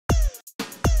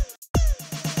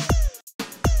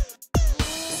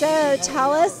So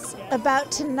tell us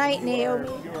about tonight, Naomi.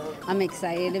 I'm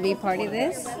excited to be part of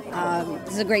this.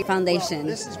 This is a great foundation.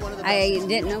 I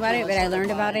didn't know about it, but I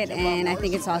learned about it, and I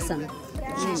think it's awesome.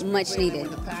 Much needed.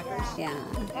 Yeah.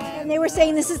 And they were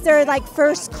saying this is their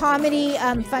first comedy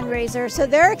fundraiser, so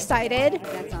they're excited.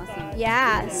 That's awesome.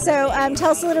 Yeah. So tell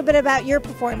us a little bit about your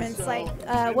performance.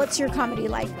 What's your comedy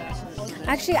like?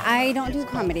 Actually, I don't do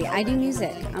comedy. I do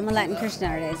music. I'm a Latin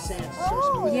Christian artist.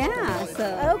 Oh. Yeah.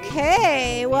 So.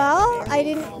 Okay. Well, I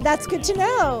didn't. That's good to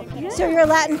know. Yeah. So you're a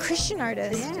Latin Christian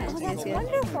artist. Yes, That's yes.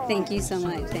 wonderful. Thank you so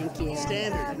much. Thank you.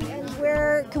 And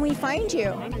where can we find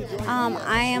you?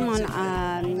 I am on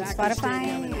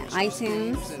Spotify,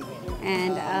 iTunes,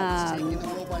 and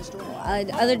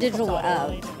other digital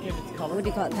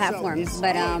platforms.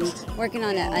 But working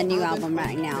on a new album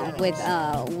right now with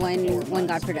One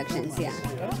God Productions. Yeah.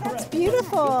 That's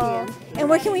beautiful. And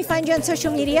where can we find you on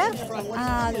social media?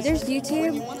 There's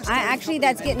YouTube. I'm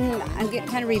getting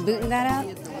kind of rebooting that up,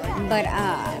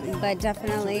 but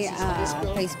definitely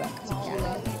Facebook.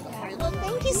 Yeah. Well,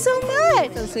 thank you so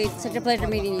much. So sweet. Such a pleasure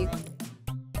meeting you.